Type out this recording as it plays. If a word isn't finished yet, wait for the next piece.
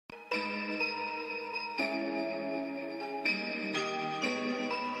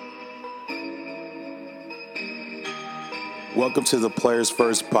Welcome to the Players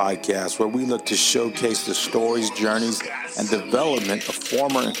First podcast, where we look to showcase the stories, journeys, and development of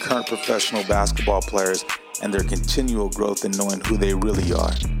former and current professional basketball players and their continual growth in knowing who they really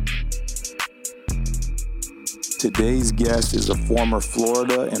are. Today's guest is a former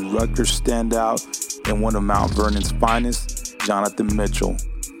Florida and Rutgers standout and one of Mount Vernon's finest, Jonathan Mitchell.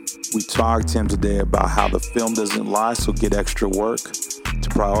 We talked to him today about how the film doesn't lie, so get extra work, to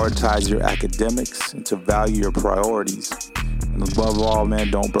prioritize your academics, and to value your priorities. And above all, man,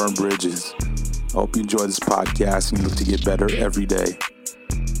 don't burn bridges. I hope you enjoy this podcast and you look to get better every day.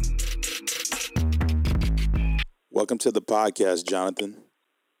 Welcome to the podcast, Jonathan.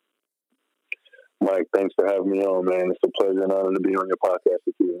 Mike, thanks for having me on, man. It's a pleasure and honor to be on your podcast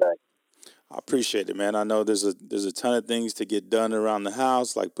with you tonight. I appreciate it, man. I know there's a ton of things to get done around the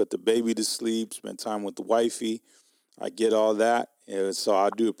house, like put the baby to sleep, spend time with the wifey. I get all that. And so I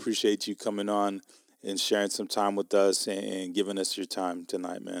do appreciate you coming on and sharing some time with us and giving us your time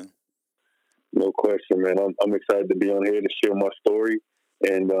tonight, man. No question, man. I'm excited to be on here to share my story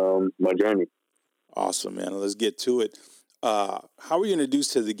and my journey. Awesome, man. Let's get to it. How were you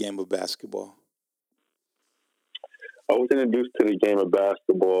introduced to the game of basketball? I was introduced to the game of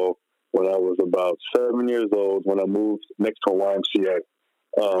basketball when I was about 7 years old, when I moved next to a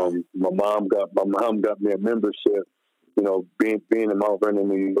YMCA. My mom got me a membership, you know, being in Mount Vernon,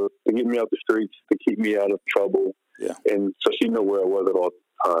 New York, to get me out the streets, to keep me out of trouble. Yeah. And so she knew where I was at all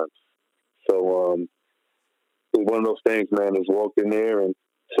times. So it was one of those things, man, is walked in there and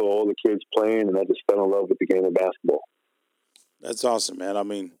saw all the kids playing, and I just fell in love with the game of basketball. That's awesome, man. I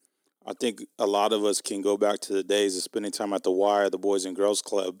mean, I think a lot of us can go back to the days of spending time at the Wire, the Boys and Girls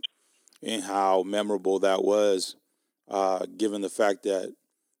Club, and how memorable that was, given the fact that,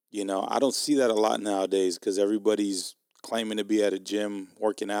 you know, I don't see that a lot nowadays because everybody's claiming to be at a gym,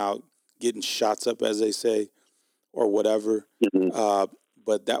 working out, getting shots up, as they say, or whatever. Mm-hmm.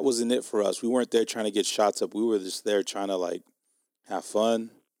 But that wasn't it for us. We weren't there trying to get shots up. We were just there trying to, like, have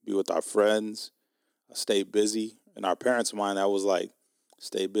fun, be with our friends, stay busy. In our parents' mind, that was like,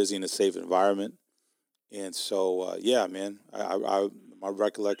 stay busy in a safe environment. And so, yeah, man, I my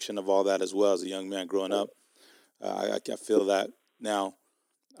recollection of all that as well as a young man growing up, I feel that. Now,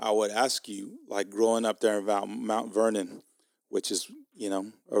 I would ask you, like growing up there in Mount Vernon, which is, you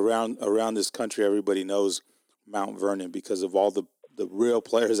know, around this country, everybody knows Mount Vernon because of all the real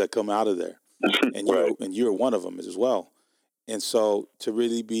players that come out of there. And Right. you're one of them as well. And so to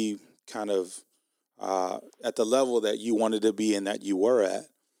really be kind of at the level that you wanted to be and that you were at,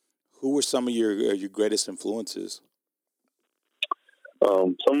 who were some of your greatest influences?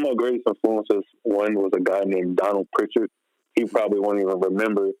 Some of my greatest influences, one was a guy named Donald Pritchard. He probably won't even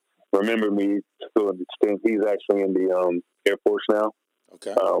remember me to an extent. He's actually in the Air Force now.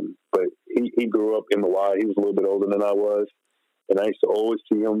 Okay. But he grew up in the Y. He was a little bit older than I was. And I used to always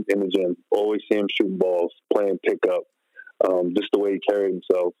see him in the gym, always see him shooting balls, playing pickup, just the way he carried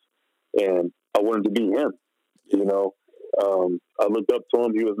himself. And I wanted to be him, you know. I looked up to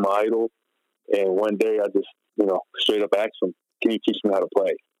him. He was my idol. And one day I just, you know, straight up asked him, can you teach me how to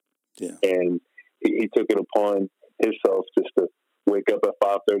play? Yeah. And he took it upon himself just to wake up at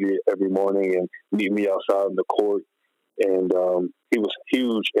 5:30 every morning and meet me outside on the court. And he was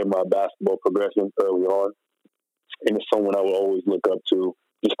huge in my basketball progression early on. And it's someone I will always look up to.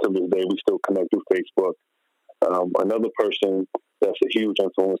 Just to this day, we still connect through Facebook. Another person that's a huge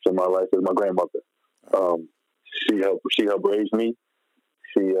influence in my life is my grandmother. She helped raise me.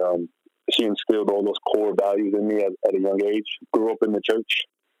 She instilled all those core values in me at a young age. Grew up in the church.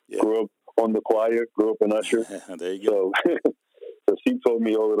 Yeah. Grew up on the choir. Grew up in usher. There you go. So she taught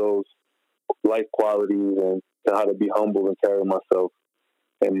me all of those life qualities and how to be humble and carry myself.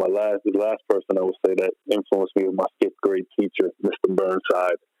 And the last person I would say that influenced me was my fifth grade teacher, Mr.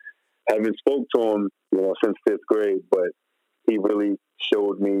 Burnside. Haven't spoke to him, you know, since fifth grade, but he really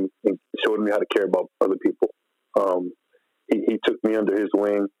showed me how to care about other people. He took me under his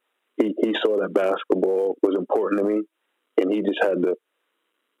wing. He saw that basketball was important to me, and he just had to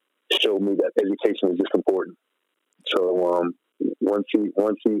show me that education is just important. So once he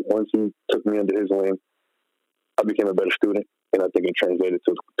took me under his wing, I became a better student, and I think it translated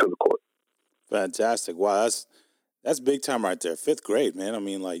to the court. Fantastic! Wow, that's big time right there. Fifth grade, man. I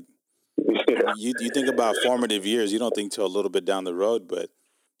mean, like, Yeah. you think about formative years. You don't think till a little bit down the road, but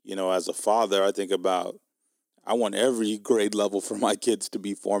you know, as a father, I think about. I want every grade level for my kids to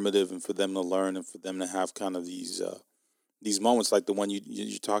be formative and for them to learn and for them to have kind of these moments like the one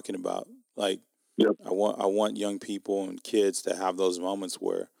you're talking about. Like, Yep. I want young people and kids to have those moments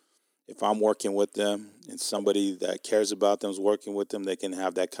where if I'm working with them and somebody that cares about them is working with them, they can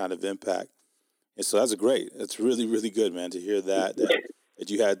have that kind of impact And so that's great. That's really, really good, man, to hear that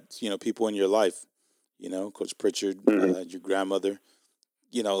you had, people in your life, Coach Pritchard, Hmm. your grandmother,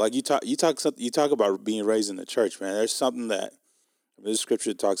 like you talk about being raised in the church, man. There's something that the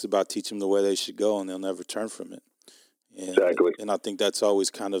scripture talks about, teach them the way they should go and they'll never turn from it. And Exactly. and I think that's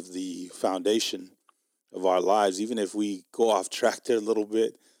always kind of the foundation of our lives, even if we go off track there a little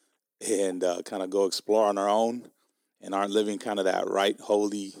bit and kind of go explore on our own and aren't living kind of that right,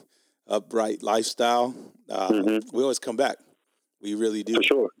 holy, upright lifestyle. Hmm. We always come back. We really For do,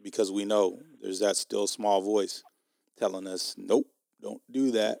 sure. because we know there's that still small voice telling us, "Nope, don't do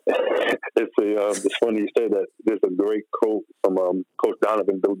that." It's funny you say that. There's a great quote from Coach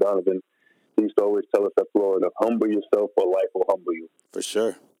Donovan, Bill Donovan. He used to always tell us at Florida, "Humble yourself, or life will humble you." For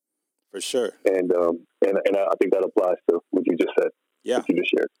sure, for sure. And I think that applies to what you just said, Yeah, what you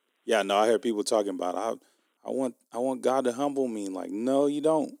just shared. yeah. No, I hear people talking about, I want God to humble me. Like, no, you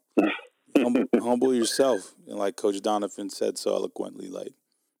don't. Humble yourself, and like Coach Donovan said so eloquently, like,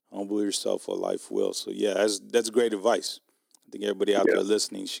 humble yourself, or life will. So yeah, that's great advice. I think everybody out Yeah. there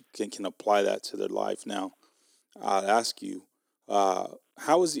listening can apply that to their life. Now, I'll ask you,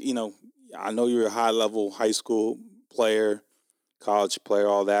 how was, I know you're a high level high school player, college player,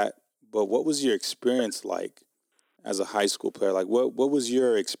 all that, but what was your experience like as a high school player? Like, what was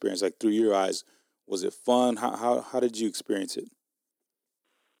your experience like through your eyes? Was it fun? How did you experience it?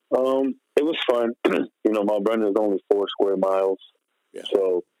 It was fun. Mount Vernon is only 4 square miles, Yeah,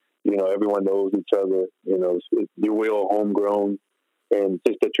 so everyone knows each other. We're all homegrown, and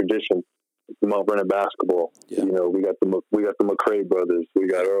just the tradition. Mount Vernon basketball. yeah, We got the McCray brothers. We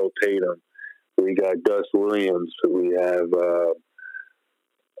got Earl Tatum. We got Gus Williams. We have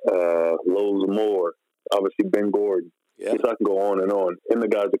Lowe's Moore. Obviously Ben Gordon. yeah, Just I can go on and on. And the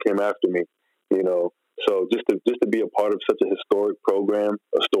guys that came after me. You know, so just to be a part of such a historic program,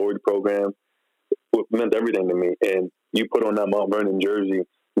 a storied program, it meant everything to me. And you put on that Mount Vernon jersey,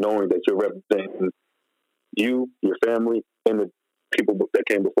 knowing that you're representing you, your family, and the people that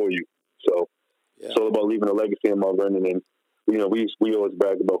came before you. So yeah, it's all about leaving a legacy in Mount Vernon. And we always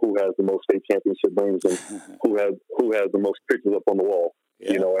brag about who has the most state championship rings and who has the most pictures up on the wall.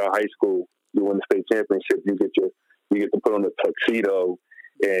 yeah. At our high school, you win the state championship, you get to put on a tuxedo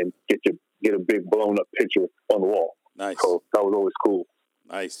and get a big blown up picture on the wall. Nice, So that was always cool.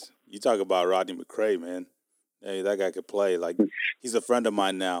 nice. You talk about Rodney McCray, man. Hey, that guy could play. Like, he's a friend of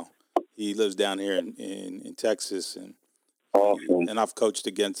mine now. He lives down here in Texas, and Awesome. I've coached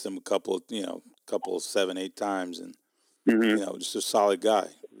against him couple 7, 8 times, and Hmm. just a solid guy,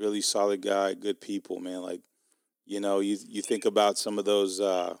 really solid guy, good people, man. Like, you think about some of those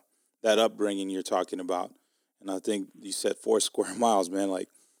that upbringing you're talking about, and I think you said 4 square miles, man. Like,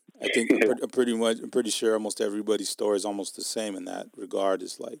 I think I'm pretty sure almost everybody's story is almost the same in that regard.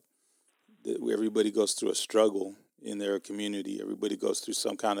 Is like everybody goes through a struggle in their community. Everybody goes through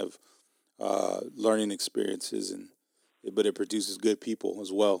some kind of learning experiences, but it produces good people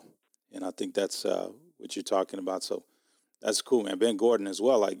as well. And I think that's what you're talking about. So that's cool, man. Ben Gordon as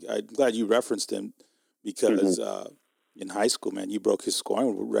well. Like, I'm glad you referenced him Hmm. because in high school, man, you broke his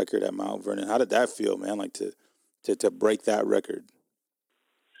scoring record at Mount Vernon. How did that feel, man? Like to break that record.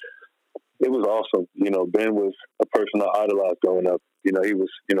 It was awesome. Ben was a person I idolized growing up. He was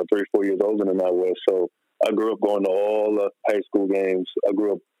 3 or 4 years older than I was. So I grew up going to all the high school games. I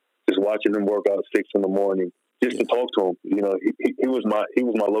grew up just watching him work out at 6 in the morning, just to Yeah, talk to him. He was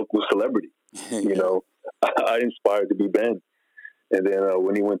my local celebrity. You yeah, know, I inspired to be Ben. And then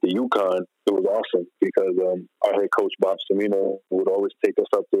when he went to UConn, it was awesome because our head coach Bob Cimino would always take us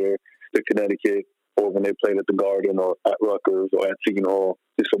up there to Connecticut, or when they played at the Garden or at Rutgers or at Seton Hall,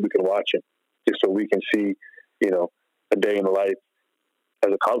 just so we can watch him, just so we can see, a day in the life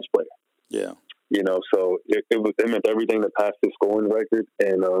as a college player. yeah. So it meant everything to pass his scoring record,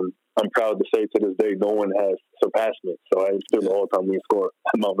 and I'm proud to say to this day, no one has surpassed me. So I'm still the Yeah. all-time leading scorer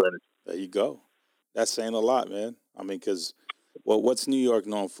at Mount Vernon. There you go. That's saying a lot, man. I mean, because what's New York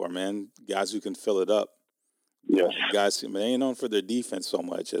known for, man? Guys who can fill it up. Yes. Guys, they ain't known for their defense so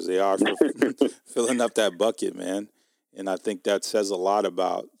much as they are for filling up that bucket, man. And I think that says a lot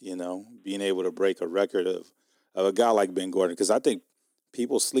about being able to break a record of a guy like Ben Gordon, because I think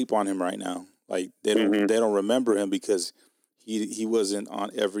people sleep on him right now. Like, they don't Hmm. they don't remember him because he wasn't on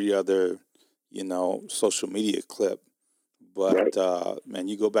every other social media clip. Right. But man,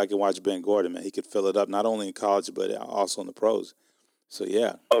 you go back and watch Ben Gordon, man. He could fill it up not only in college but also in the pros. So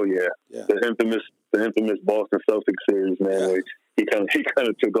yeah, Oh yeah, yeah, the infamous Boston Celtics series, man. yeah, Where he kind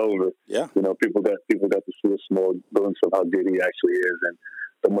of took over. yeah, People got to see a small glimpse of how good he actually is, and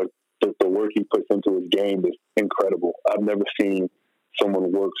the work he puts into his game is incredible. I've never seen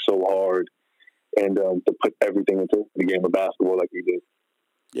someone work so hard game of basketball like he did.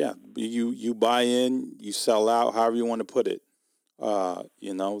 Yeah, you buy in, you sell out, however you want to put it.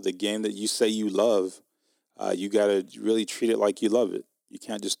 The game that you say you love, you got to really treat it like you love it. You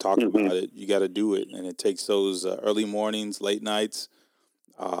can't just talk about it. You got to do it, and it takes those early mornings, late nights,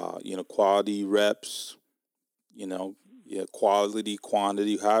 quality reps, quality,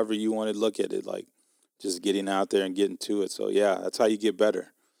 quantity, however you want to look at it, like just getting out there and getting to it. So yeah, that's how you get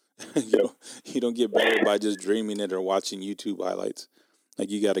better. You don't get better by just dreaming it or watching YouTube highlights. Like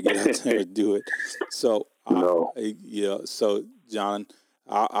you got to get out there and do it. So No. So John,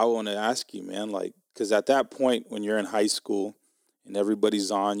 I want to ask you, man, like, because at that point when you're in high school and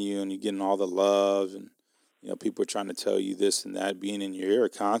everybody's on you and you're getting all the love and people are trying to tell you this and that, being in your ear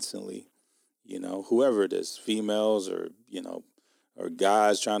constantly, whoever it is, females or or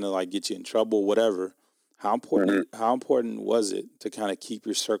guys trying to like get you in trouble, whatever. How important was it to kind of keep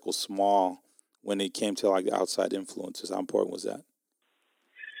your circle small when it came to like outside influences? How important was that?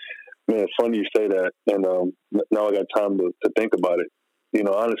 Man, it's funny you say that, and now I got time to think about it.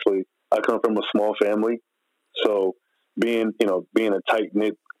 Honestly, I come from a small family, so being a tight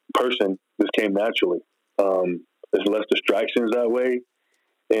knit person just came naturally. There's less distractions that way,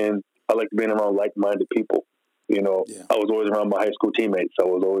 and I like being around like minded people. Yeah. I was always around my high school teammates. I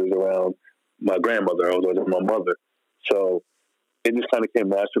was always around my grandmother. I was always around my mother. So it just kind of came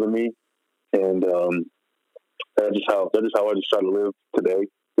natural to me, and that's just how I just try to live today.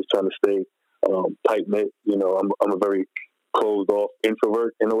 Just trying to stay tight knit. I'm a very closed off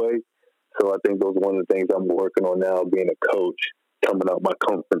introvert in a way. So I think those are one of the things I'm working on now, being a coach, coming out my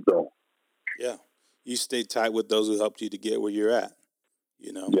comfort zone. Yeah, you stay tight with those who helped you to get where you're at.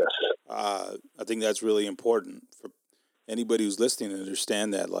 Yes. I think that's really important for anybody who's listening to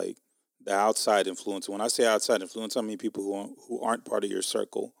understand that, like the outside influence. When I say outside influence, I mean people who aren't part of your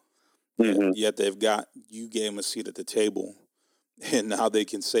circle, yet they've got you gave them a seat at the table, and now they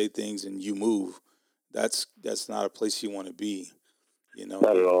can say things and you move. That's not a place you want to be.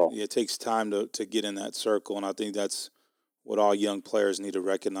 Not at all. It takes time to get in that circle, and I think that's what all young players need to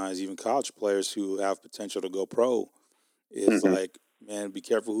recognize. Even college players who have potential to go pro is like, man, be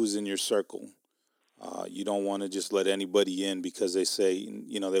careful who's in your circle. You don't want to just let anybody in because they say,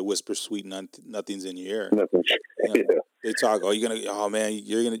 they whisper sweet nothing's in your ear. They talk, you're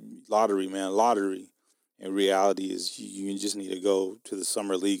gonna lottery, man, lottery. And reality is you just need to go to the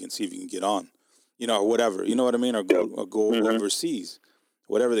summer league and see if you can get on, or whatever, you know what I mean? Or go overseas,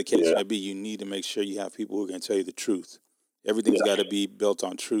 whatever the case may be. You need to make sure you have people who are going to tell you the truth. Everything's got to be built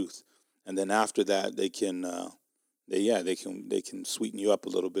on truth. And then after that, they can sweeten you up a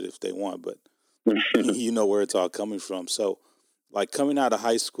little bit if they want, but you know where it's all coming from. So, like coming out of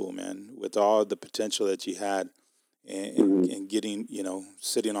high school, man, with all the potential that you had, and getting,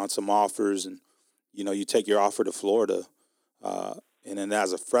 sitting on some offers, and you take your offer to Florida, and then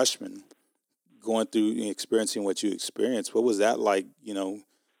as a freshman, going through and experiencing what you experienced, what was that like?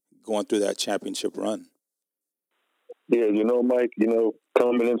 Going through that championship run. Yeah, Mike,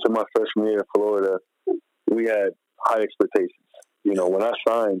 coming into my freshman year in Florida, we had high expectations. When I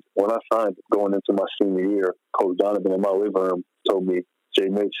signed going into my senior year, Coach Donovan in my living room told me, "Jay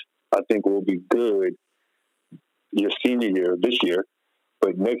Mitch, I think we'll be good your senior year this year,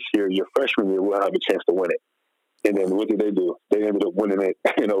 but next year, your freshman year, we'll have a chance to win it." And then what did they do? They ended up winning it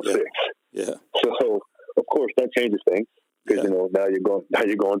in 2006. Yeah. So of course that changes things because now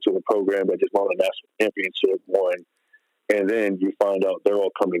you're going to a program that just won a national championship, won, and then you find out they're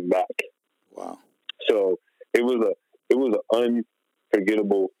all coming back. Wow. So it was an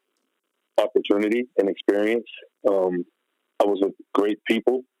unforgettable opportunity and experience. I was with great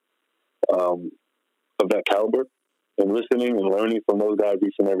people of that caliber, and listening and learning from those guys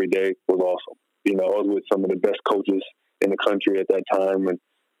each and every day was awesome. I was with some of the best coaches in the country at that time, and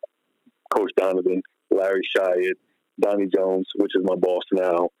Coach Donovan, Larry Shyatt, Donnie Jones, which is my boss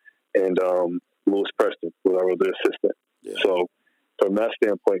now, and Lewis Preston was our other assistant. Yeah. So from that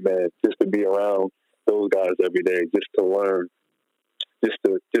standpoint, man, just to be around those guys every day, just to learn, just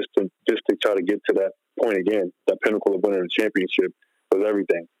to try to get to that point again, that pinnacle of winning a championship was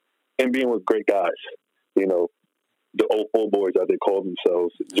everything. And being with great guys, the old old boys as they call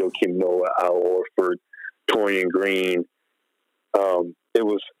themselves, Joakim Noah, Al Horford, Torian Green.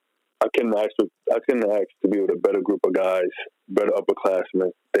 I couldn't ask to be with a better group of guys, better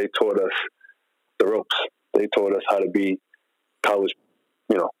upperclassmen. They taught us the ropes. They taught us how to be college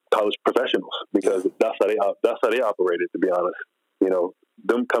professionals, because that's how they operated, to be honest.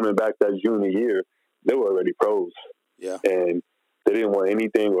 Them coming back that junior year, they were already pros. Yeah. And they didn't want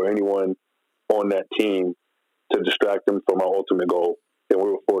anything or anyone on that team to distract them from our ultimate goal. And we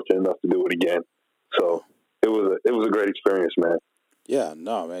were fortunate enough to do it again. So it was a great experience, man. Yeah,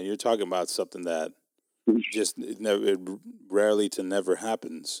 no, man, you're talking about something that just it rarely to never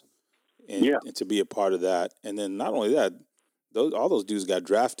happens, Yeah, and to be a part of that, and then not only that, all those dudes got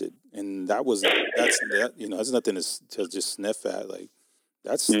drafted, and that's nothing to just sniff at. Like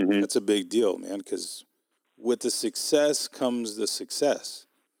hmm that's a big deal, man, because with the success comes the success.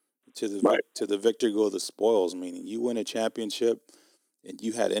 right, To the victor go the spoils. Meaning, you win a championship, and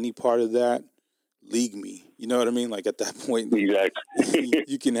you had any part of that, league me. You know what I mean? Like at that point, exactly.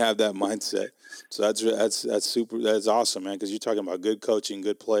 you can have that mindset. So that's super. That's awesome, man. Because you're talking about good coaching,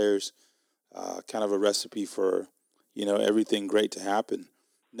 good players, kind of a recipe for everything great to happen.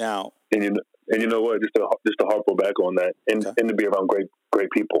 Now, And you know what? Just to harp back on that, okay, and to be around great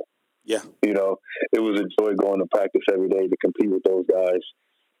people. yeah, You know, it was a joy going to practice every day to compete with those guys,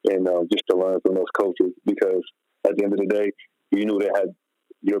 and just to learn from those coaches. Because at the end of the day, you knew they had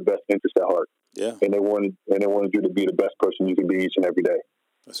your best interest at heart, yeah, and they wanted you to be the best person you can be each and every day.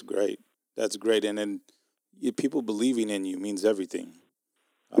 that's great. That's great. And then people believing in you means everything.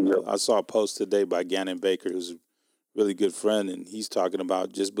 Yep. I saw a post today by Gannon Baker, who's a really good friend, and he's talking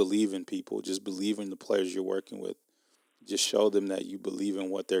about just believe in people, just believe in the players you're working with. Just show them that you believe in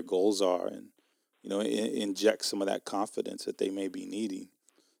what their goals are, and inject some of that confidence that they may be needing.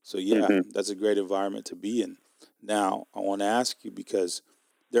 So yeah, hmm that's a great environment to be in. Now I want to ask you, because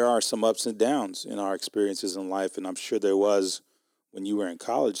there are some ups and downs in our experiences in life, and I'm sure there was when you were in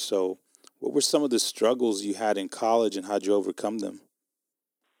college. So what were some of the struggles you had in college, and how'd you overcome them?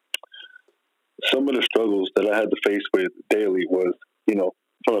 Some of the struggles that I had to face with daily was,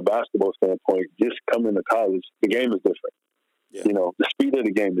 from a basketball standpoint, just coming to college, the game is different. Yeah, The speed of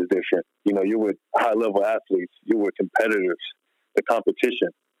the game is different. You're with high level athletes, you're with competitors, the competition,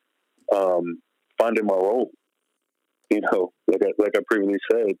 finding my role. Like I previously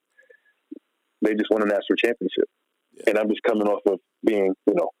said, they just won a national championship, yeah, and I'm just coming off of being,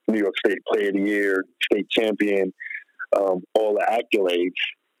 New York State Player of the Year, state champion, all the accolades.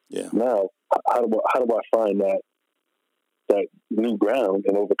 yeah, Now, how do I find that new ground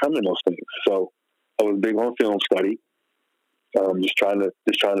and overcoming those things? So I was big on film study, just trying to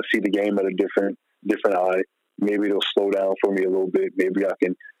see the game at a different eye. Maybe it'll slow down for me a little bit. Maybe I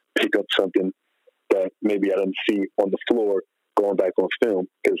can pick up something that maybe I didn't see on the floor going back on film,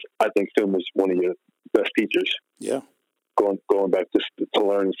 because I think film is one of your best teachers. yeah, Going back to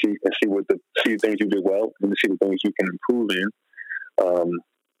learn and see the things you did well and to see the things you can improve in. Um,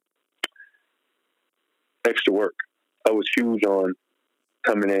 Extra work. I was huge on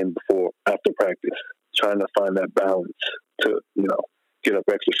coming in after practice, trying to find that balance to get up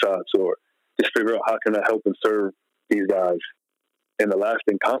extra shots, or just figure out how can I help and serve these guys. And the last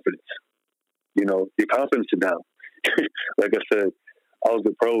thing, confidence. Your confidence is down. Like I said, I was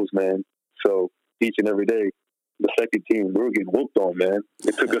the pros, man. So each and every day, the second team, we were getting whooped on, man.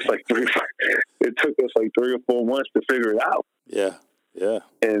 It took us like it took us like 3 or 4 months to figure it out. yeah, yeah,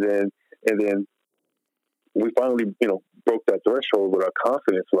 And then we finally, broke that threshold with our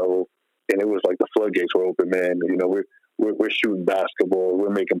confidence level, and it was like the floodgates were open, man. We're shooting basketball, we're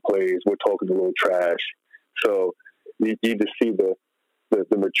making plays, we're talking a little trash. So you just see the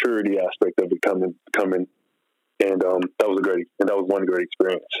maturity aspect of it coming, and that was one great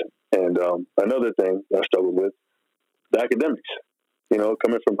experience. And another thing I struggled with, the academics.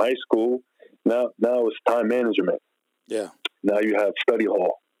 Coming from high school, now it's time management. yeah, Now you have study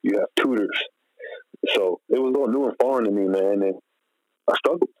hall, you have tutors. So it was all new and foreign to me, man, and I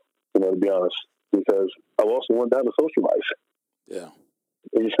struggled, to be honest, because I also wanted to have a social life. yeah.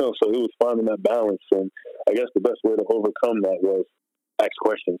 So it was finding that balance, and I guess the best way to overcome that was ask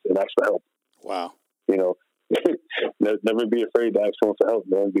questions and ask for help. Wow. You know, never be afraid to ask someone for help,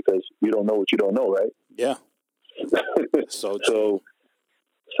 man, because you don't know what you don't know, right? Yeah. So true.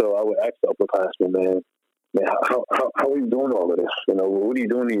 so I would ask the upperclassmen, man, how are you doing all of this? What are you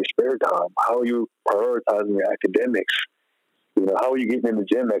doing in your spare time? How are you prioritizing your academics? How are you getting in the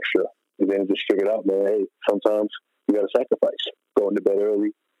gym extra? And then just figured out, man, hey, sometimes you got to sacrifice. Going to bed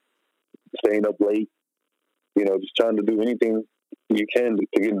early, staying up late, just trying to do anything you can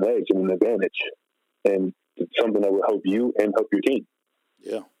to get an edge and an advantage. And it's something that will help you and help your team.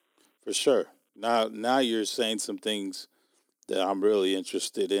 Yeah, for sure. Now you're saying some things that I'm really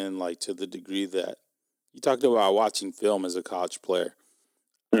interested in, like to the degree that you talked about watching film as a college player.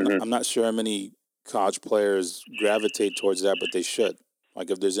 Mm-hmm. I'm not sure how many college players gravitate towards that, but they should. Like,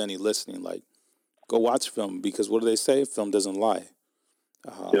 if there's any listening, like, go watch film, because what do they say? Film doesn't lie.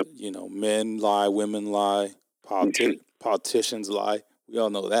 Yep. Men lie, women lie, politicians lie. We all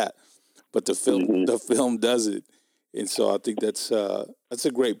know that. But Mm-hmm. the film does it. And so I think that's a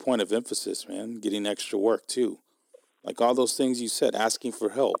great point of emphasis, man. Getting extra work too, like all those things you said, asking for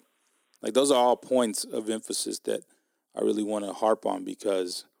help. Like those are all points of emphasis that I really want to harp on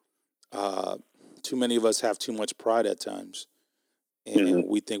because uh, too many of us have too much pride at times, Hmm. and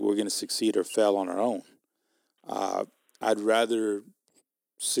we think we're going to succeed or fail on our own. Uh, I'd rather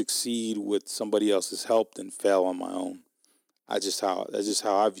succeed with somebody else's help than fail on my own. That's just how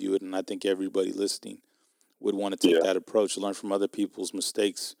I view it, and I think everybody listening would want to take Yeah, that approach, learn from other people's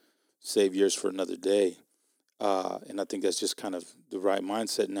mistakes, save yours for another day. And I think that's just kind of the right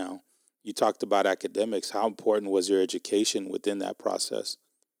mindset now. You talked about academics. How important was your education within that process?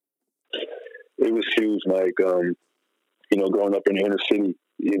 it was huge. Like, growing up in the inner city,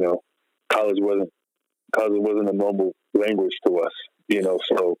 college wasn't college wasn't a normal language to us. Yeah,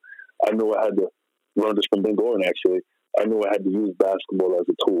 So I knew I had to learn this from Ben Gordon. Actually, I knew I had to use basketball as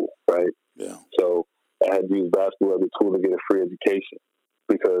a tool, right? yeah, So I had to use basketball as a tool to get a free education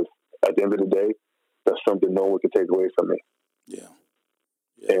because at the end of the day, that's something no one can take away from me. yeah,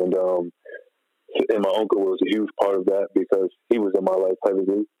 yeah, And and my uncle was a huge part of that because he was in my life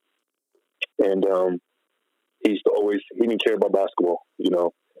heavily, and he used to always he didn't care about basketball. It's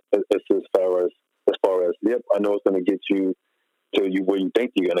as far as yep, I know it's going to get you to you where you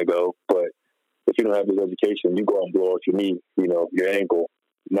think you're going to go, but if you don't have this education, you go out and blow out your knee, your ankle.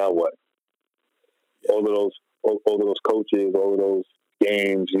 Now what? yeah, All of those coaches, all of those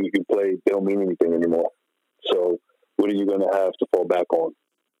games you play, they don't mean anything anymore. So what are you going to have to fall back on?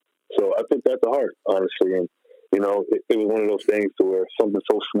 So I think that's the heart, honestly. And it was one of those things to where something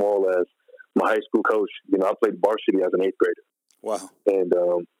so small as my high school coach. I played varsity as an eighth grader, wow, and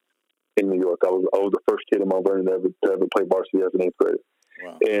in New York, I was the first kid in Mount Vernon to ever play varsity as an eighth grader,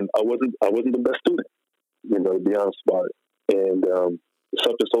 wow, and I wasn't the best student, to be honest about it. And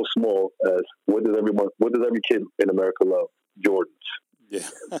something so small as what does every kid in America love? Jordans. yeah,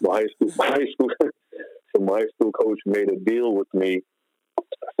 My high school coach made a deal with me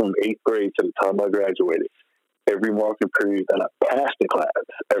from eighth grade to the time I graduated. Every marking period that I passed the class,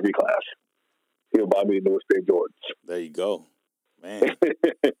 every class, he'll buy me the newest pair of there you go, man.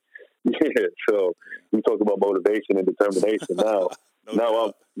 Jordans. Yeah, so you talk about motivation and determination. Now, No now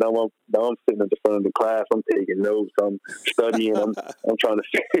I'm doubt. now I'm sitting at the front of the class. I'm taking notes. I'm studying. I'm trying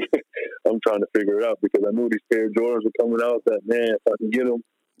to I'm trying to figure it out because I knew these pair of Jordans were coming out. That man, if I can get them,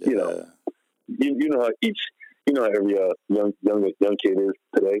 you know, Yeah, you know how every young kid is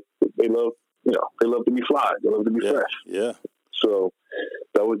today. They love they love to be fly. They love to be yeah, fresh. yeah, So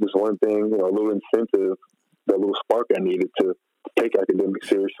that was just one thing, a little incentive, that little spark I needed to take academics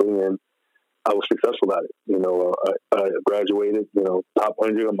seriously, and I was successful at it. I graduated, top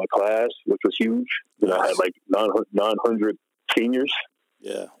 100 of my class, which was huge. I had nice. like 900 seniors,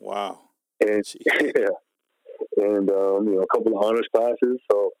 Yeah, wow. and Jeez. yeah, and a couple of honors classes.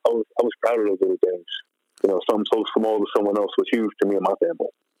 So I was proud of those little things. Something so small to someone else was huge to me and my family.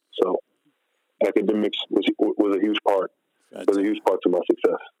 So academics was a huge part. Was a Fant- huge part to my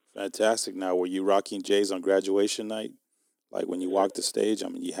success. Fantastic. Now, were you rocking J's on graduation night? Like when you walked the stage? I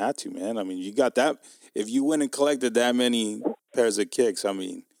mean, you had to, man. I mean, you got that. If you went and collected that many pairs of kicks, I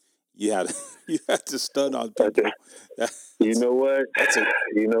mean, you had you had to stun on people. You That's know what? that's a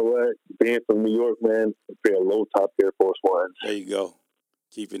You know what? Being from New York, man, I pair of low top Air Force Ones. there you go.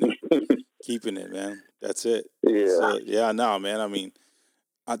 Keeping it, man. That's it. That's Yeah. it. Yeah, no, man. I mean,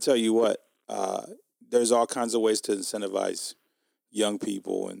 I'll tell you what. Uh, there's all kinds of ways to incentivize young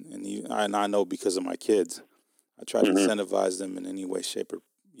people, and I know because of my kids, I try to Hmm. incentivize them in any way, shape,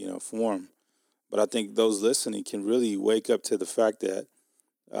 or form. But I think those listening can really wake up to the fact that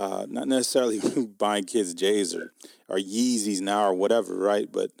not necessarily buying kids J's or Yeezys now or whatever,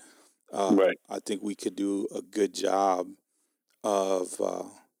 right? But Right. I think we could do a good job of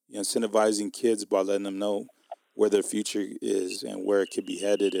incentivizing kids by letting them know where their future is and where it could be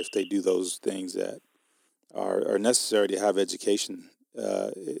headed if they do those things that are necessary to have education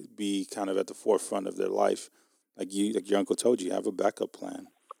be kind of at the forefront of their life. Like your uncle told you, have a backup plan.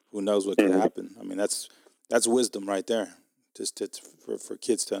 Who knows what could Hmm. happen? I mean, that's wisdom right there. Just for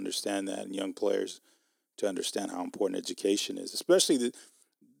kids to understand that and young players to understand how important education is, especially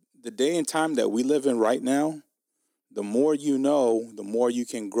the day and time that we live in right now. The more you know, the more you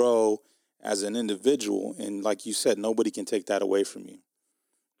can grow as an individual. And like you said, nobody can take that away from you.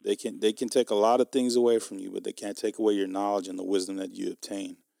 They can take a lot of things away from you, but they can't take away your knowledge and the wisdom that you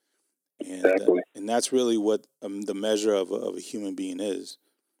obtain. Exactly. And that's really what the measure of a human being is.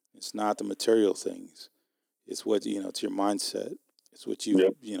 It's not the material things. It's what it's your mindset. It's what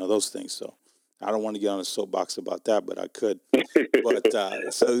Yep. those things. So I don't want to get on a soapbox about that, but I could. But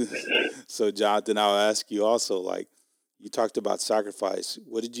so Jonathan, I'll ask you also, like, you talked about sacrifice.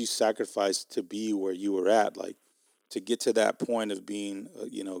 What did you sacrifice to be where you were at? Like to get to that point of being,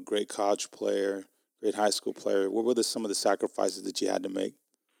 a great college player, great high school player. What were some of the sacrifices that you had to make?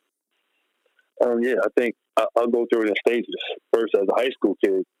 Yeah, I think I'll go through it in stages. First, as a high school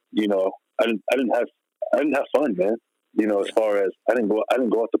kid, I didn't have fun, man. As Yeah. far as I didn't go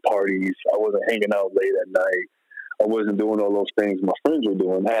out to parties. I wasn't hanging out late at night. I wasn't doing all those things my friends were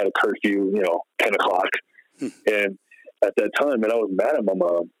doing. I had a curfew, 10 o'clock, and at that time, man, I was mad at my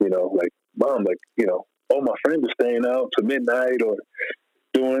mom. Like mom, all my friends are staying out to midnight or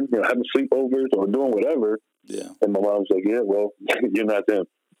doing, having sleepovers or doing whatever. Yeah. And my mom's like, yeah, well, you're not them.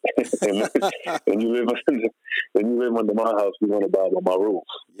 and, and you live under my house. We want to abide by my rules.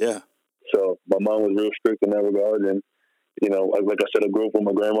 Yeah. So my mom was real strict in that regard. And, like I said, I grew up with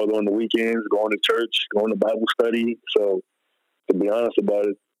my grandmother on the weekends, going to church, going to Bible study. So to be honest about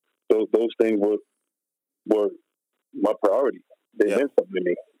it, those things were my priority. They Yeah. meant something to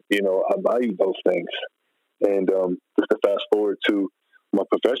me. I valued those things. And just to fast forward to my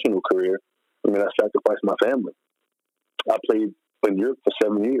professional career, I sacrificed my family. I played in Europe for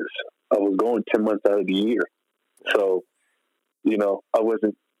 7 years. I was going 10 months out of the year. So, I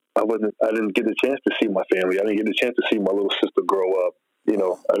didn't get a chance to see my family. I didn't get a chance to see my little sister grow up.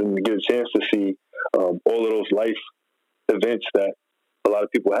 I didn't get a chance to see all of those life events that a lot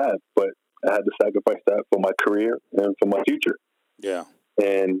of people have, but I had to sacrifice that for my career and for my future. Yeah.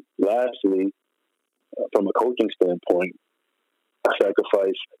 And lastly, from a coaching standpoint, I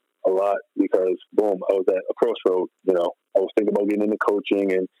sacrificed a lot because, boom, I was at a crossroad. I was thinking about getting into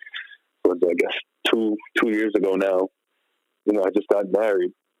coaching, and it was, I guess, two years ago now. I just got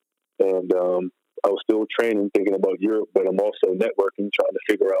married, and I was still training, thinking about Europe, but I'm also networking, trying to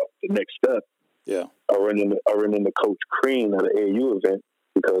figure out the next step. Yeah. I ran into Coach Crean at an AAU event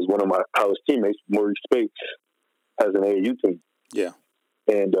because one of my college teammates, Maurice Spates, has an AAU team. Yeah.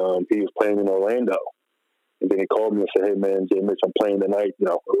 And he was playing in Orlando. And then he called me and said, hey, man, Jay Mitch, I'm playing tonight,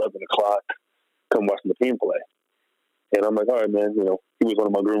 11 o'clock. Come watch my team play. And I'm like, all right, man. He was one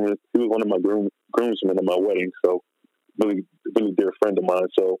of my groomsmen at my wedding. So really, really dear friend of mine.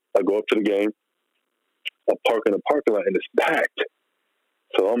 So I go up to the game. I park in the parking lot and it's packed.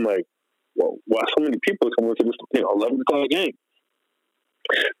 So I'm like, well, why so many people coming to this 11 o'clock game?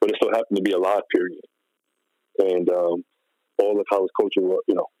 But it so happened to be a live period. And all the college coaches were,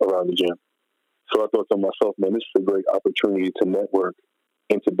 around the gym. So I thought to myself, man, this is a great opportunity to network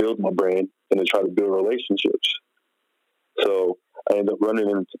and to build my brand and to try to build relationships. So I ended up running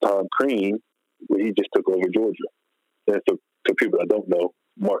into Tom Crean, where he just took over Georgia. And for people that don't know,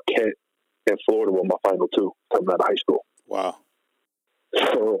 Marquette and Florida were my final two coming out of high school. Wow.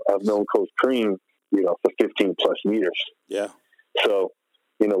 So I've known Coach Crean, for 15 plus years. Yeah. So,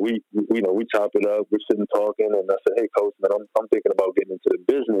 we chop it up, we're sitting talking, and I said, hey, Coach, man, I'm thinking about getting into the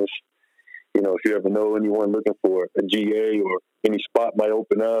business. If you ever know anyone looking for a GA or any spot might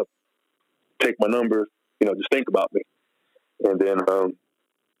open up, take my number, just think about me. And then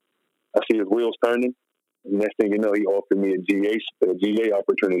I see his wheels turning. And next thing you know, he offered me a GA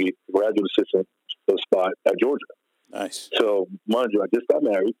opportunity, graduate assistant spot at Georgia. Nice. So, mind you, I just got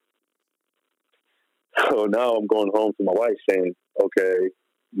married. So now I'm going home to my wife saying, okay,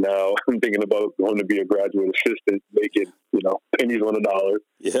 now I'm thinking about going to be a graduate assistant, making, pennies on a dollar.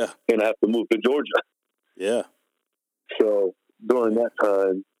 Yeah. And I have to move to Georgia. Yeah. So during that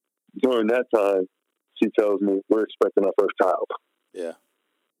time, she tells me we're expecting our first child. Yeah.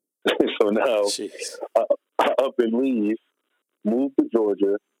 So now Jeez. I up and leave, move to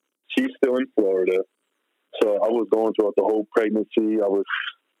Georgia. She's still in Florida. So I was going throughout the whole pregnancy.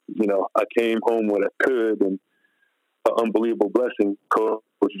 I came home when I could, and an unbelievable blessing. Coach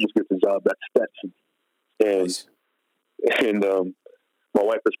just gets a job at Stetson. And, Nice. and my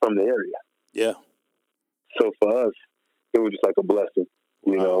wife is from the area. Yeah. So for us, it was just like a blessing,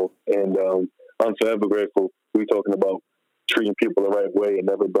 Wow. and I'm forever grateful. We're talking about treating people the right way and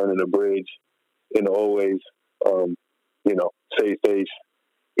never burning a bridge and always, save face.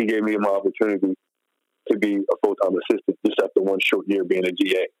 He gave me my opportunity to be a full-time assistant just after one short year being a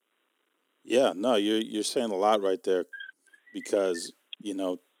GA. Yeah. No, you're saying a lot right there because,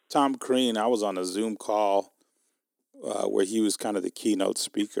 Tom Crean, I was on a Zoom call where he was kind of the keynote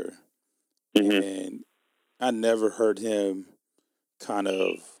speaker. Mm-hmm. And I never heard him kind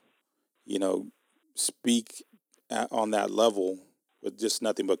of, speak on that level with just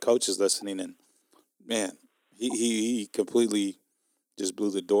nothing but coaches listening. And man, he completely just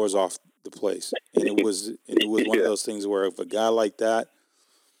blew the doors off the place. And it was one of those things where if a guy like that,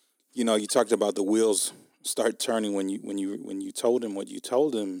 you talked about the wheels start turning when you told him what you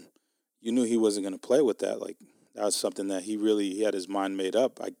told him, you knew he wasn't going to play with that. Like That was something that he had his mind made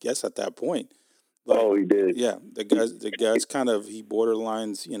up, I guess, at that point. But Oh, he did. yeah, the guy's kind of he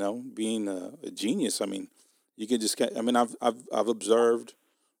borderlines, being a genius. I mean, you could just I mean, I've observed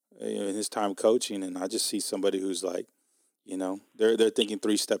in his time coaching, and I just see somebody who's like, they're thinking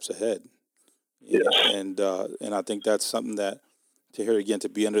 3 steps ahead. Yes. And I think that's something that to hear again to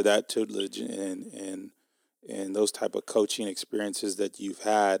be under that tutelage and those type of coaching experiences that you've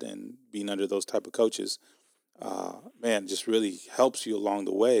had and being under those type of coaches, man, just really helps you along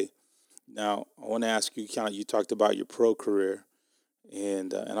the way. Now, I want to ask you, kind of, you talked about your pro career,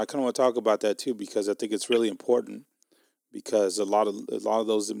 and I kind of want to talk about that too because I think it's really important because a lot of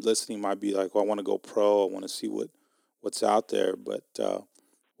those listening might be like, well, I want to go pro, I want to see what's out there, but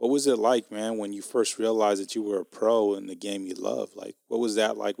what was it like, man, when you first realized that you were a pro in the game you love? Like, what was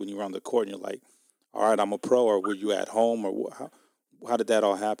that like when you were on the court and you're like, all right, I'm a pro, or were you at home, or how did that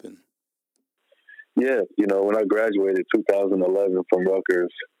all happen? Yeah, when I graduated 2011 from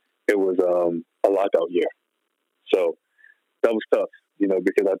Rutgers, it was a lockout year. So that was tough,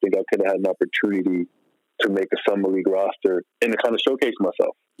 because I think I could have had an opportunity to make a summer league roster and to kind of showcase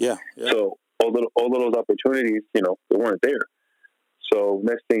myself. Yeah, yeah, So all of those opportunities, they weren't there. So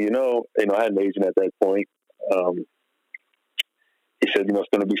next thing you know, I had an agent at that point. Um, he said, it's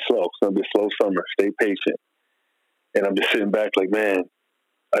going to be slow. It's going to be a slow summer. Stay patient. And I'm just sitting back like, man,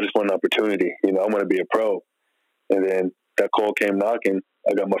 I just want an opportunity. I want to be a pro. And then that call came knocking.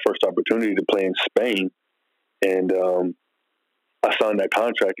 I got my first opportunity to play in Spain. And I signed that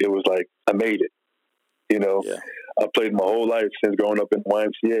contract. It was like, I made it. yeah, I played my whole life since growing up in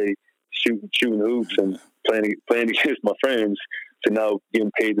YMCA, shooting hoops and playing against my friends to now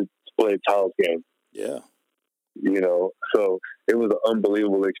getting paid to play a child's game. yeah, So it was an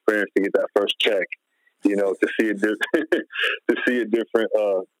unbelievable experience to get that first check. To see to see a different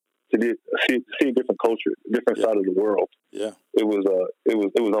see a different culture, a different yeah, side of the world. yeah, It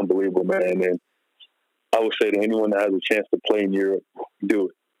was unbelievable, man. And I would say to anyone that has a chance to play in Europe, do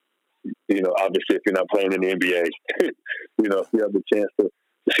it. Obviously, if you're not playing in the NBA, if you have the chance to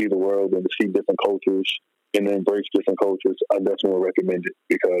see the world and to see different cultures and to embrace different cultures, I definitely would recommend it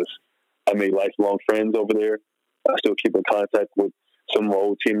because I made lifelong friends over there. I still keep in contact with some of my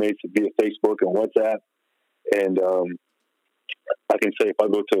old teammates via Facebook and WhatsApp. And I can say if I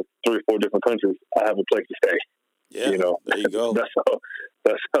go to 3 or 4 different countries, I have a place to stay. yeah. There you go. That's how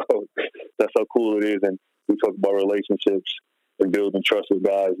that's how cool it is. And we talk about relationships and building trust with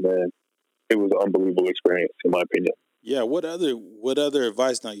guys, man. It was an unbelievable experience, in my opinion. Yeah. What other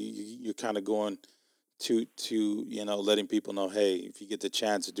advice? Now you're kind of going to letting people know, hey, if you get the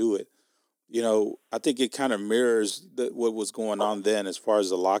chance, do it. I think it kind of mirrors what was going on then as far as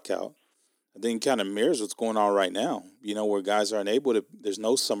the lockout. I think it kind of mirrors what's going on right now. Where guys aren't able to. There's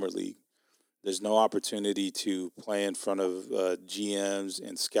no summer league. There's no opportunity to play in front of GMs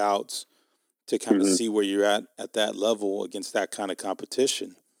and scouts to kind of Mm-hmm. see where you're at that level against that kind of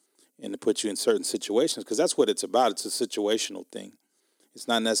competition and to put you in certain situations because that's what it's about. It's a situational thing. It's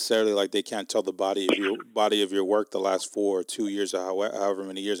not necessarily like they can't tell the body of your work the last 4 or 2 years or however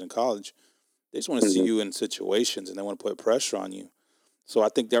many years in college. They just want to see Mm-hmm. you in situations and they want to put pressure on you. So I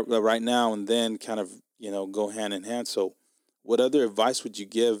think that right now and then kind of go hand in hand. So what other advice would you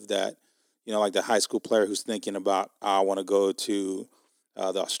give that like the high school player who's thinking about I want to go to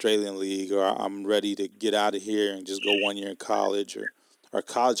the Australian League or I'm ready to get out of here and just go 1 year in college or a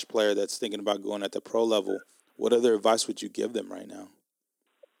college player that's thinking about going at the pro level? What other advice would you give them right now?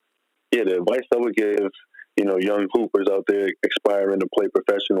 Yeah, the advice I would give, young hoopers out there aspiring to play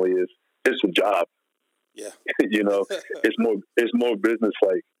professionally is it's a job. Yeah. you know, it's more business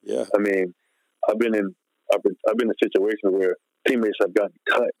like. Yeah. I mean, I've been in situations where teammates have gotten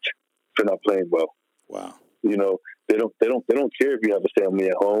cut for not playing well. Wow. They don't care if you have a family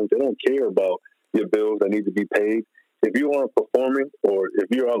at home. They don't care about your bills that need to be paid. If you aren't performing or if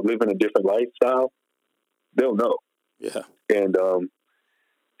you're out living a different lifestyle, they'll know. Yeah. And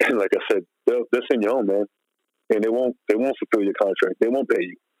and like I said, they'll send you home, man, and they won't fulfill your contract. They won't pay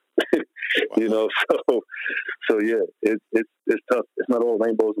you. Wow. So yeah, it's tough. It's not all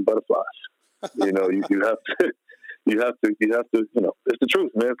rainbows and butterflies. You have to it's the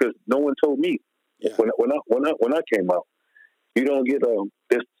truth, man, because no one told me Yeah. when I came out. You don't get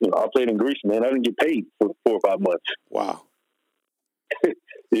this. I played in Greece, man. I didn't get paid for 4 or 5 months. Wow. And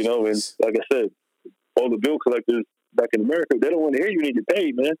Jeez. like I said, all the bill collectors back in America, they don't want to hear you need to get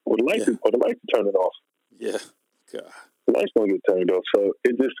paid, man, or the lights Yeah. are turning off. Yeah. God. The lights don't get turned off. So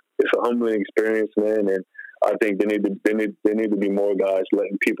it's a humbling experience, man. And I think there need to be more guys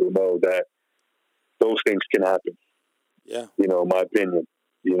letting people know that those things can happen. Yeah. In my opinion,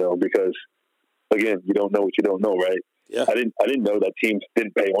 because again, you don't know what you don't know, right? Yeah. I didn't know that teams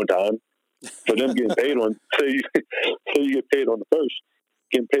didn't pay on time. For them getting paid on, say you get paid on the first,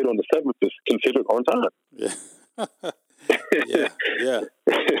 getting paid on the seventh is considered on time. Yeah. Yeah. Yeah.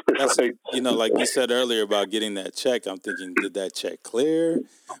 That's, like, like you said earlier about getting that check. I'm thinking, did that check clear?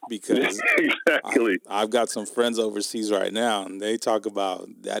 Because exactly. I've got some friends overseas right now, and they talk about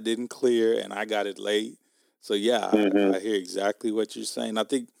that didn't clear, and I got it late. So yeah, Mm-hmm. I hear exactly what you're saying. I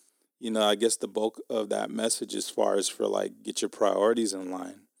think, I guess the bulk of that message, as far as for like get your priorities in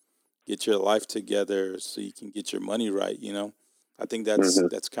line, get your life together, so you can get your money right. I think Mm-hmm.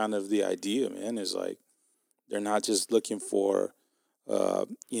 that's kind of the idea, man. Is like they're not just looking for,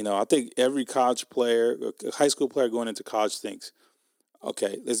 I think every college player, high school player going into college thinks,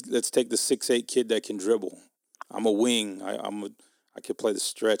 okay, let's take the 6'8" kid that can dribble. I'm a wing. I could play the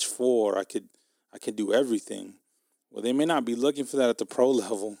stretch four. I could do everything. Well, they may not be looking for that at the pro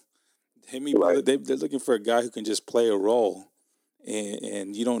level. They may be Right. they're looking for a guy who can just play a role,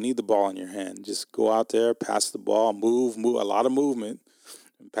 and you don't need the ball in your hand. Just go out there, pass the ball, move a lot of movement,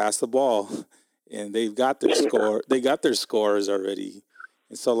 and pass the ball. And they've got their score. They got their scores already.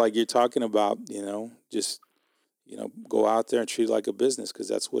 And so, like you're talking about, just go out there and treat it like a business, because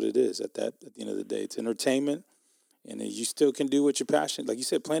that's what it is. At the end of the day, it's entertainment, and then you still can do what you're passionate. Like you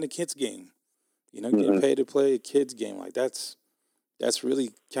said, playing a kids game. Getting Mm-hmm. paid to play a kids game, like that's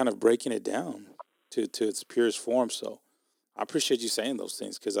really kind of breaking it down to its purest form. So I appreciate you saying those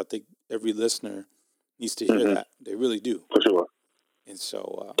things, because I think every listener needs to hear Mm-hmm. that. They really do. For sure. And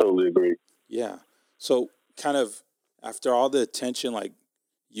so, Totally agree. yeah. So kind of after all the attention, like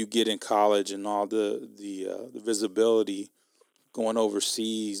you get in college, and all the visibility going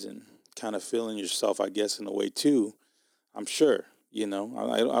overseas, and kind of feeling yourself, I guess, in a way too. I'm sure. I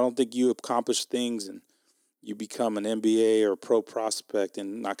don't think you accomplish things and you become an NBA or pro prospect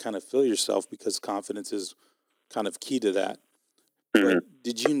and not kind of feel yourself, because confidence is kind of key to that. Mm-hmm. But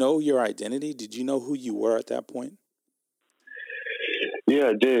did you know your identity? Did you know who you were at that point? Yeah,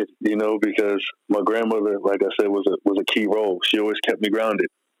 I did. Because my grandmother, like I said, was a key role. She always kept me grounded.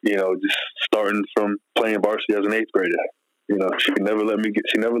 Just starting from playing varsity as an eighth grader. She never let me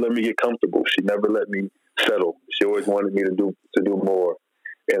get comfortable. She never let me settle. She always wanted me to do more.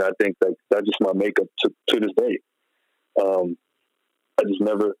 And I think that's just my makeup to this day. I just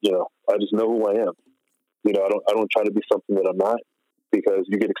never, I just know who I am. I don't try to be something that I'm not, because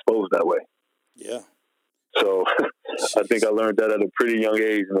you get exposed that way. Yeah. So I think I learned that at a pretty young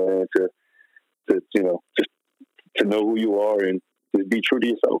age, man, to just to know who you are and just be true to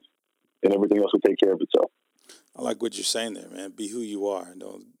yourself, and everything else will take care of itself. I like what you're saying there, man. Be who you are.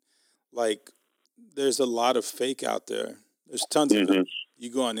 Like, there's a lot of fake out there. There's tons of it. Mm-hmm.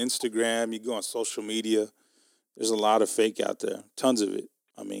 You go on Instagram, you go on social media. There's a lot of fake out there. Tons of it.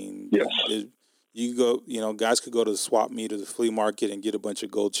 I mean, Yes. you go, guys could go to the swap meet or the flea market and get a bunch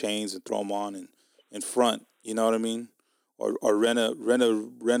of gold chains and throw them on and in front. You know what I mean? Or rent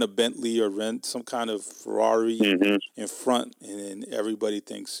a Bentley, or rent some kind of Ferrari Mm-hmm. in front, and then everybody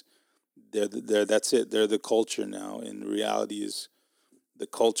thinks they're that's it. They're the culture now. And the reality is, the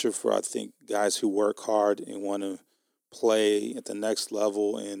culture for, I think, guys who work hard and want to play at the next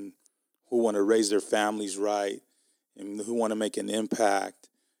level, and who want to raise their families right, and who want to make an impact,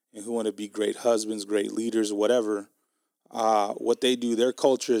 and who want to be great husbands, great leaders, whatever. What they do, their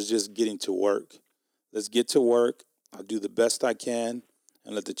culture is just getting to work. Let's get to work. I'll do the best I can,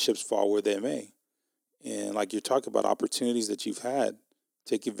 and let the chips fall where they may. And like you're talking about opportunities that you've had,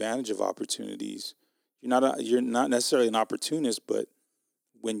 take advantage of opportunities. You're not necessarily an opportunist, but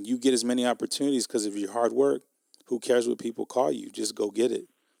when you get as many opportunities because of your hard work, who cares what people call you? Just go get it.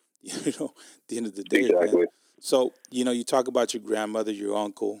 At the end of the day, man. Exactly. So, you talk about your grandmother, your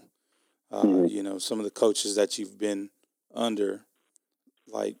uncle, Mm-hmm. some of the coaches that you've been under.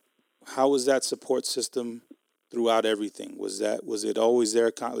 Like, how was that support system throughout everything? Was it always there?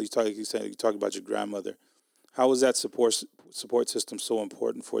 You talk about your grandmother. How was that support system so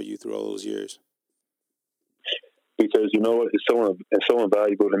important for you through all those years? Because it's so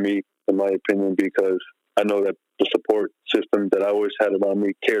invaluable to me, in my opinion, because I know that the support system that I always had around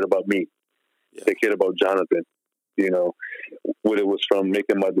me cared about me. Yeah. They cared about Jonathan. When it was from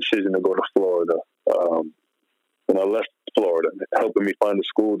making my decision to go to Florida, when I left Florida, helping me find a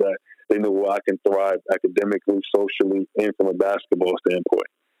school that they knew where I can thrive academically, socially, and from a basketball standpoint.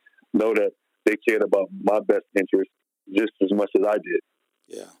 Know that they cared about my best interest just as much as I did.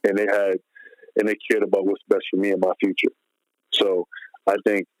 Yeah. And they cared about what's best for me and my future. So I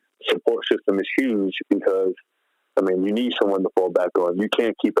think support system is huge, because you need someone to fall back on. You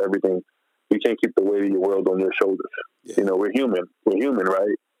can't keep the weight of your world on your shoulders. Yeah. We're human,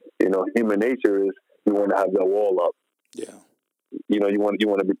 right? Human nature is you want to have that wall up. Yeah. You want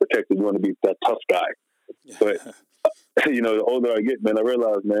to be protected. You want to be that tough guy. Yeah. But the older I get, man, I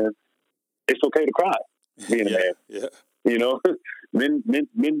realize, man, it's okay to cry being a man. Yeah.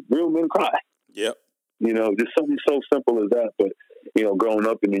 Real men cry. Yep. Just something so simple as that. But growing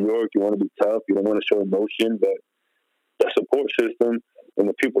up in New York, you want to be tough. You don't want to show emotion, but the support system and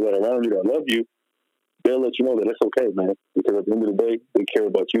the people that are around you that love you, they'll let you know that it's okay, man. Because at the end of the day, they care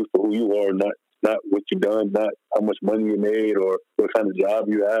about you for who you are, not what you've done, not how much money you made or what kind of job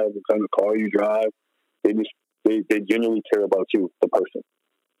you have, what kind of car you drive. They genuinely care about you, the person.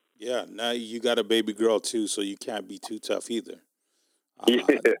 Yeah. Now you got a baby girl too, so you can't be too tough either.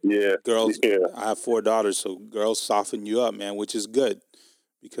 Yeah. Girls, Yeah. I have 4 daughters, so girls soften you up, man, which is good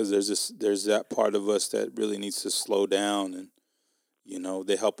because there's that part of us that really needs to slow down, and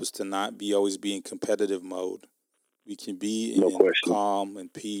they help us to not always be in competitive mode. We can be No in question. calm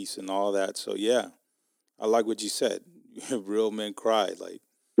and peace and all that. So yeah, I like what you said. Real men cry. Like,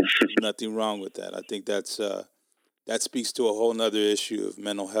 nothing wrong with that. I think that speaks to a whole nother issue of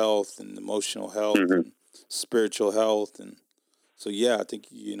mental health and emotional health Mm-hmm. and spiritual health. And so yeah, I think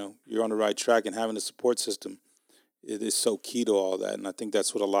you're on the right track, and having a support system, it is so key to all that. And I think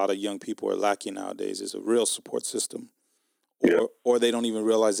that's what a lot of young people are lacking nowadays, is a real support system, Yeah. or they don't even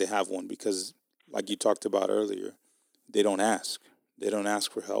realize they have one because, like you talked about earlier, they don't ask. They don't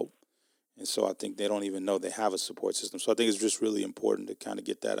ask for help. And so I think they don't even know they have a support system. So I think it's just really important to kind of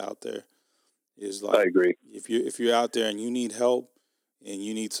get that out there. Is I like, agree. if you're out there and you need help and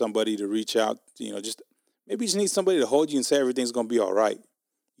you need somebody to reach out, just maybe you just need somebody to hold you and say everything's gonna be all right.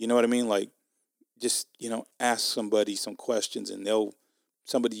 You know what I mean? Like, just ask somebody some questions, and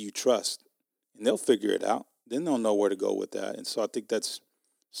somebody you trust, and they'll figure it out. Then they'll know where to go with that. And so I think that's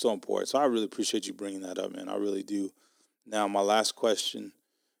so important. So I really appreciate you bringing that up, man. I really do. Now, my last question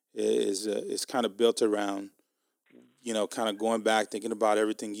is kind of built around kind of going back, thinking about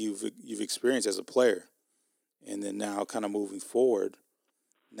everything you've experienced as a player, and then now kind of moving forward.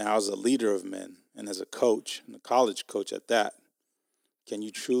 Now, as a leader of men and as a coach, and a college coach at that, can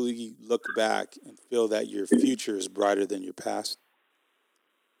you truly look back and feel that your future is brighter than your past?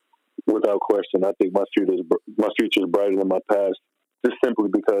 Without question, I think my future is brighter than my past, just simply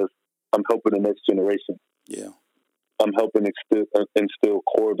because I'm helping the next generation. Yeah. I'm helping instill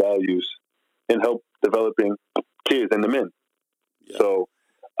core values and help developing kids and the men. Yeah. So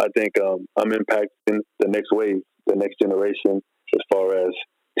I think I'm impacting the next wave, the next generation, as far as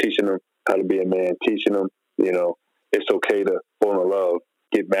teaching them how to be a man, teaching them, it's okay to fall in love,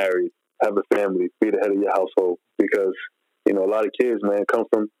 get married, have a family, be the head of your household. Because, a lot of kids, man, come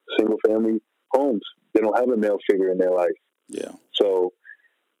from single family homes. They don't have a male figure in their life. Yeah. So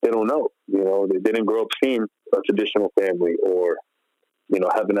they don't know. They didn't grow up seeing a traditional family or,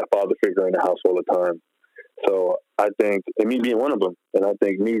 having that father figure in the house all the time. So I think, and me being one of them, and I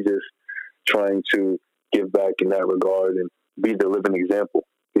think me just trying to give back in that regard and be the living example,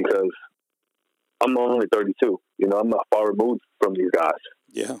 because I'm only 32. I'm not far removed from these guys.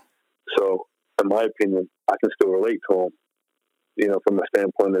 Yeah. So in my opinion, I can still relate to them. From the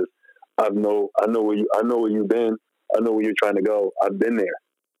standpoint of I know where you've been. I know where you're trying to go. I've been there.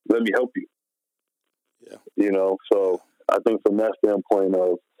 Let me help you. Yeah. So I think from that standpoint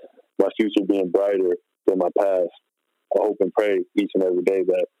of my future being brighter than my past, I hope and pray each and every day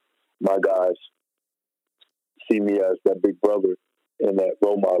that my guys see me as that big brother and that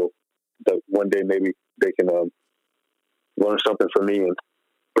role model, that one day maybe they can learn something from me and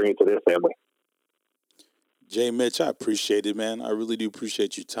bring it to their family. Jay Mitch, I appreciate it, man. I really do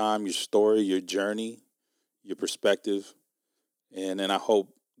appreciate your time, your story, your journey, your perspective. And I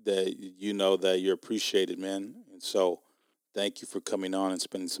hope that you know that you're appreciated, man. And so thank you for coming on and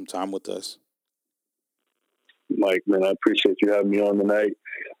spending some time with us. Mike, man, I appreciate you having me on tonight.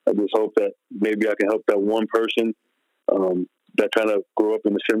 I just hope that maybe I can help that one person that kind of grew up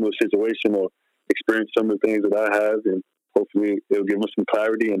in a similar situation or experienced some of the things that I have, and hopefully it'll give them some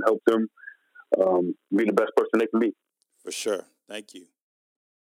clarity and help them be the best person they can be. For sure. Thank you.